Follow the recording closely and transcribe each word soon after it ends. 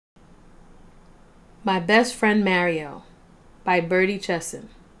My Best Friend Mario by Birdie Chesson.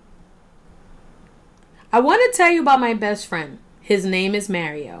 I want to tell you about my best friend. His name is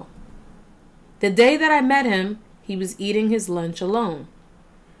Mario. The day that I met him, he was eating his lunch alone.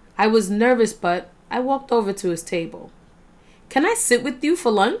 I was nervous, but I walked over to his table. "Can I sit with you for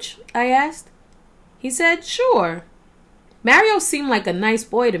lunch?" I asked. He said, "Sure." Mario seemed like a nice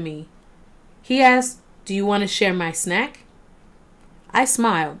boy to me. He asked, "Do you want to share my snack?" I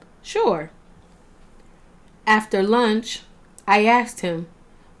smiled, "Sure." After lunch, I asked him,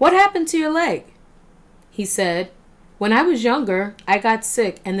 "What happened to your leg?" He said, "When I was younger, I got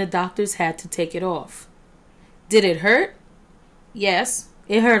sick and the doctors had to take it off." "Did it hurt?" "Yes,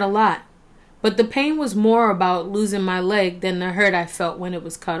 it hurt a lot. But the pain was more about losing my leg than the hurt I felt when it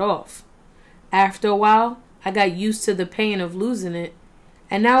was cut off. After a while, I got used to the pain of losing it,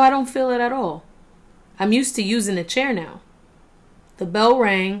 and now I don't feel it at all. I'm used to using a chair now." The bell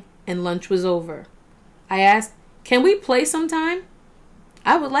rang and lunch was over. I asked, "Can we play sometime?"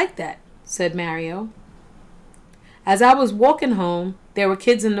 "I would like that," said Mario. As I was walking home, there were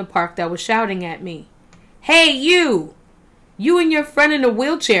kids in the park that were shouting at me, "Hey, you! You and your friend in a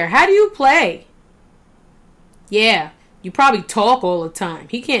wheelchair, how do you play?" "Yeah, you probably talk all the time.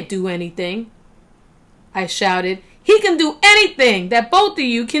 He can't do anything." I shouted, "He can do anything that both of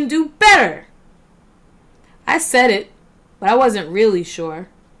you can do better." I said it, but I wasn't really sure.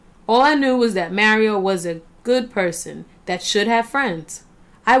 All I knew was that Mario was a good person that should have friends.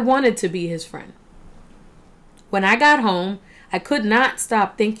 I wanted to be his friend. When I got home, I could not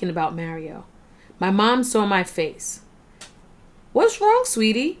stop thinking about Mario. My mom saw my face. "What's wrong,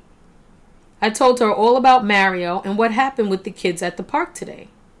 sweetie?" I told her all about Mario and what happened with the kids at the park today.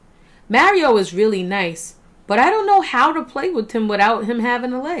 Mario is really nice, but I don't know how to play with him without him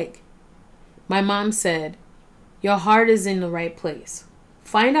having a leg. My mom said, "Your heart is in the right place.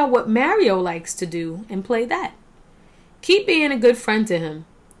 Find out what Mario likes to do and play that. Keep being a good friend to him.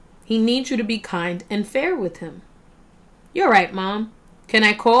 He needs you to be kind and fair with him." "You're right, Mom. Can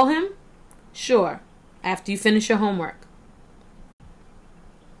I call him?" "Sure, after you finish your homework."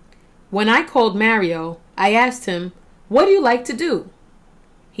 When I called Mario, I asked him, "What do you like to do?"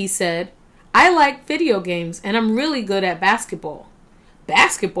 He said, "I like video games and I'm really good at basketball."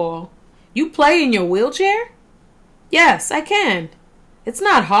 "Basketball? You play in your wheelchair?" "Yes, I can. It's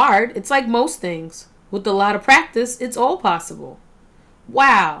not hard. It's like most things. With a lot of practice, it's all possible."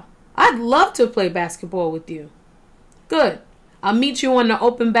 "Wow, I'd love to play basketball with you." "Good. I'll meet you on the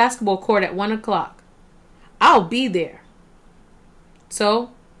open basketball court at 1 o'clock. I'll be there." So,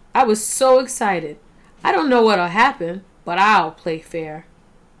 I was so excited. I don't know what'll happen, but I'll play fair.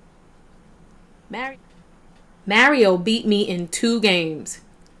 Mario beat me in 2 games.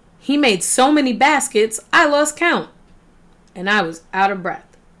 He made so many baskets, I lost count. And I was out of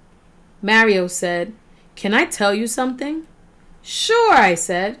breath. Mario said, "Can I tell you something?" "Sure," I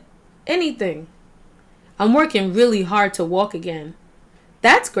said. "Anything." "I'm working really hard to walk again."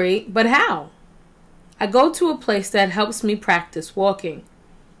 "That's great, but how?" "I go to a place that helps me practice walking.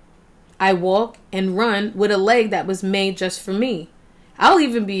 I walk and run with a leg that was made just for me. I'll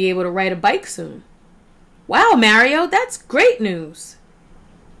even be able to ride a bike soon." "Wow, Mario, that's great news."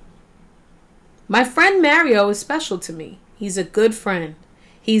 My friend Mario is special to me. He's a good friend.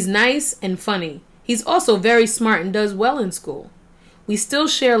 He's nice and funny. He's also very smart and does well in school. We still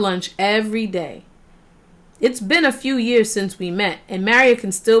share lunch every day. It's been a few years since we met, and Mario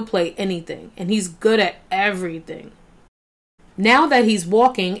can still play anything, and he's good at everything. Now that he's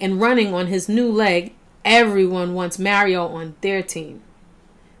walking and running on his new leg, everyone wants Mario on their team.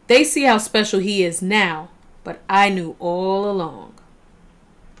 They see how special he is now, but I knew all along.